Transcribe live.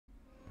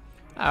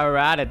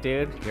Alright,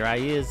 dude. Here I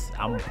is.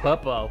 I'm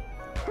Puppo.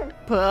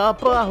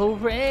 Puppo, who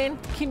ran?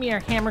 Come here,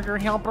 hamburger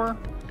helper.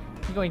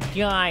 You're going to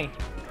die.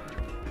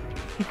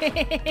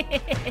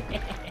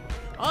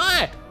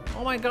 Oh!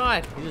 Oh my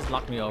god. He just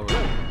knocked me over.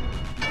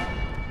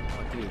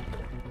 Oh, dude.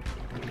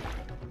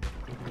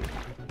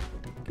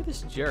 Look at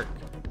this jerk.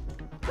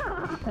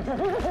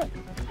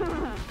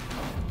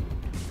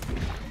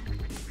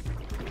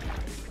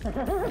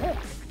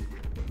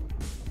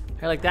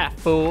 Hey, like that,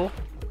 fool.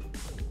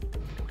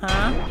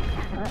 Huh?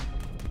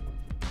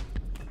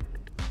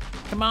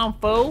 Come on,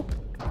 fool.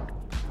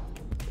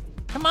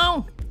 Come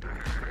on.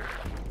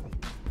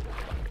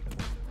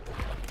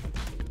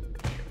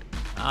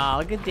 Oh,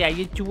 look at that.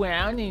 You're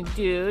drowning,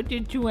 dude.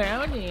 You're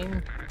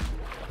drowning.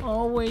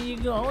 Oh, where you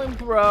going,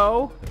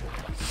 bro?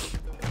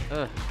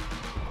 Ugh.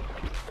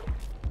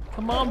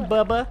 Come on,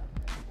 Bubba.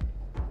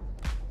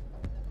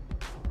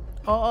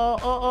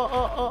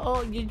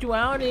 Oh, you're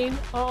drowning.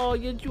 Oh,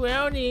 you're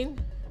drowning.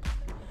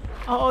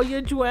 Oh,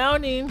 you're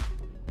drowning.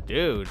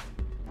 Dude.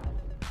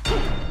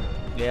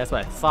 Yeah, that's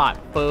what I thought,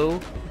 fool.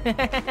 Look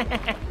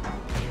at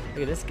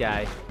this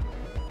guy.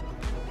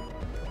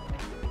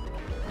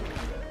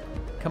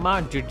 Come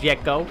on,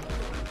 Jujeko.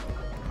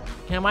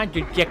 Come on,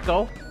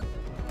 Jujeko.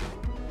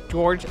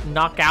 George,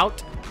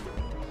 knockout.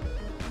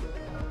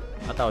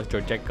 I thought it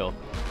was Jujeko.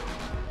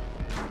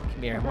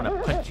 Come here, I want to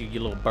punch you, you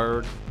little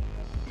bird.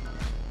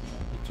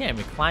 You can't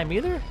even climb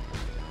either?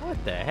 What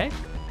the heck?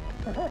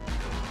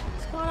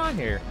 What's going on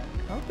here?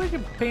 I don't think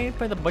you're paying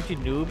for the bunch of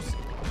noobs.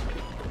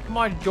 Come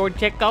on,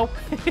 Jujeko.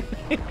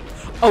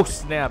 Oh,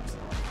 snaps.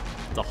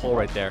 It's a hole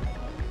right there.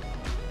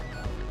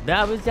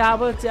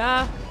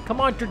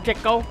 Come on,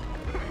 Jujeko.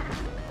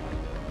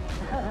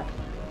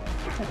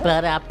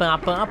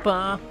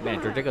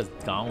 Man, Georgica's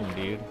gone,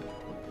 dude.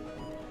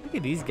 Look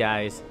at these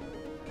guys.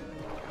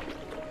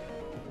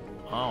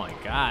 Oh my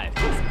god.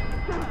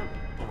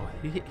 Oh,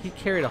 he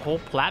carried a whole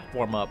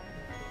platform up.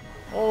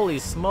 Holy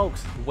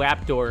smokes,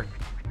 Waptor.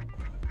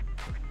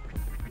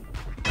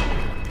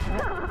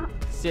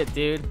 Shit,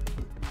 dude.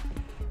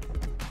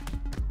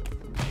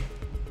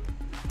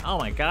 Oh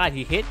my god,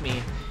 he hit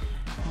me.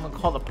 I'm gonna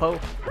call the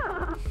Pope.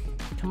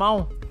 Come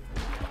on.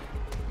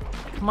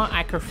 Come on,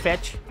 I can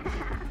fetch.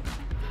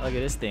 Look at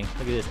this thing.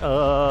 Look at this.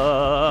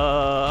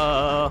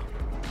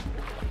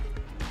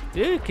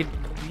 Dude, you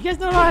guys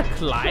know how to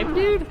climb,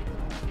 dude?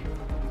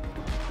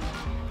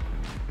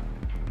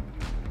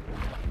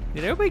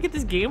 Did everybody get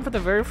this game for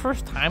the very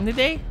first time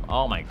today?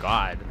 Oh my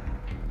god.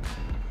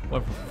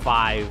 Went from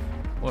 5.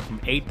 Went from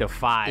 8 to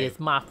 5. It's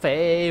my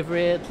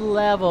favorite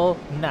level,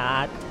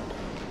 not.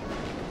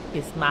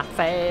 It's my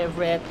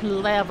favorite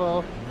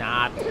level,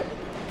 not.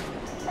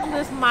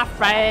 It's my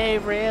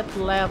favorite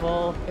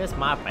level. It's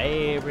my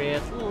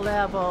favorite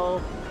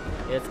level.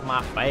 It's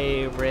my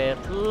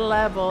favorite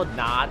level,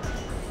 not.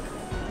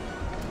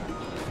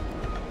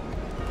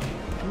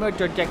 Come here,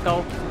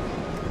 Jujeko.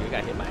 You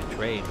got hit by a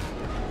train.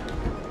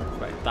 That's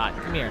what I thought.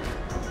 Come here.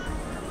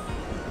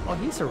 Oh,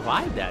 he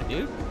survived that,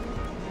 dude.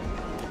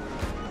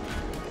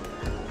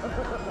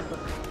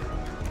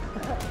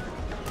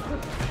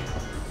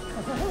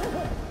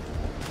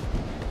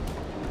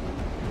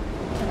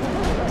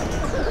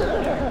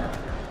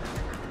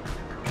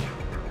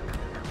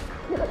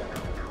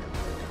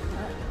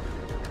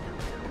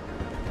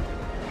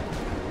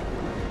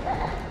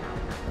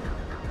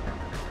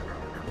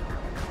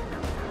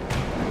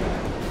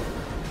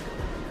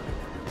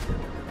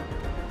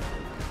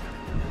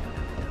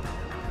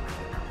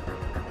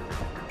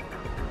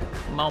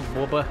 Come on,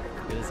 Bubba. Look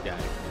at this guy.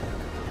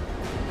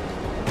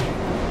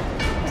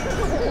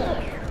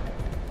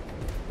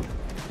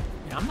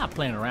 Yeah, I'm not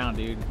playing around,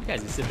 dude. You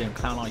guys can sit there and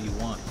clown all you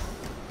want.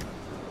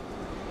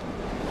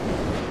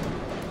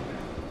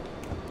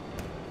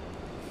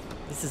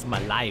 This is my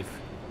life.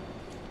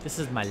 This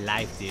is my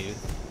life, dude.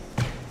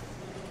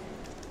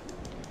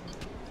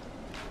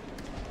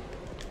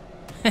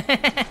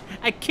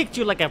 I kicked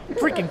you like a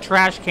freaking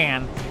trash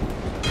can.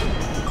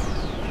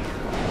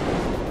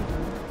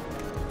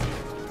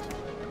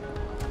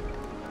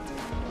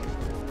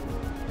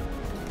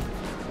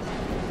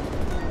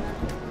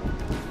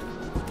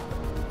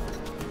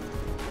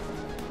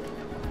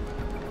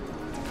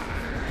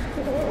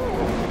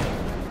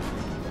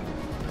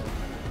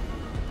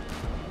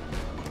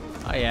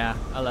 Oh yeah,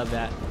 I love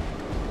that.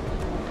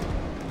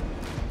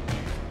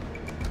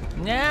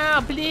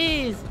 No,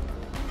 please.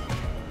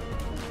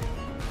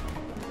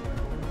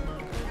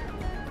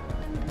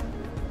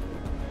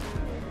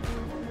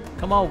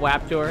 Come on,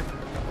 Waptor.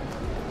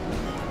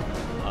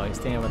 Oh, he's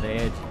staying with the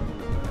edge.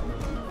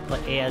 The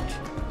edge.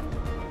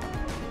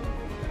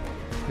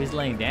 He's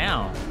laying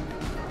down.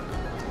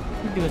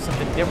 He's doing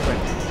something different.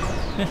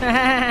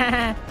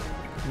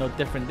 No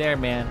different there,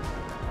 man.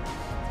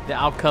 The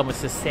outcome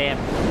is the same.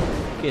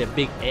 Get a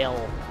big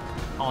L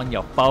on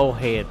your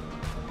Bowhead.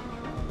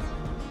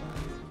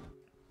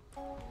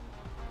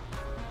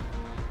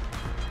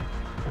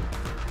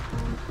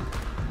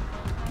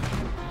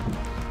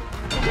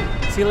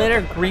 See you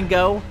later,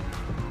 gringo.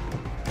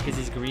 Because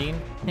he's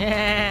green.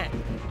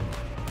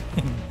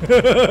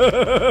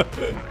 Oh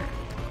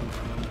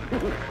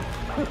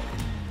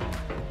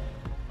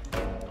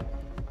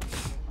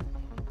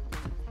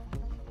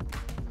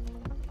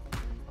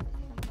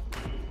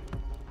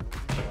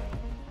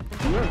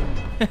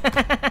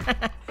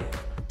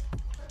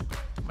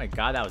my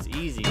god, that was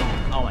easy.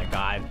 Oh my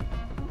god.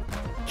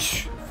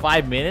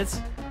 5 minutes?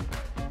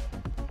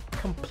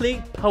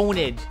 Complete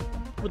ponage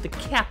with the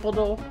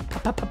capital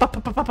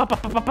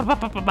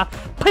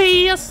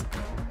P-S.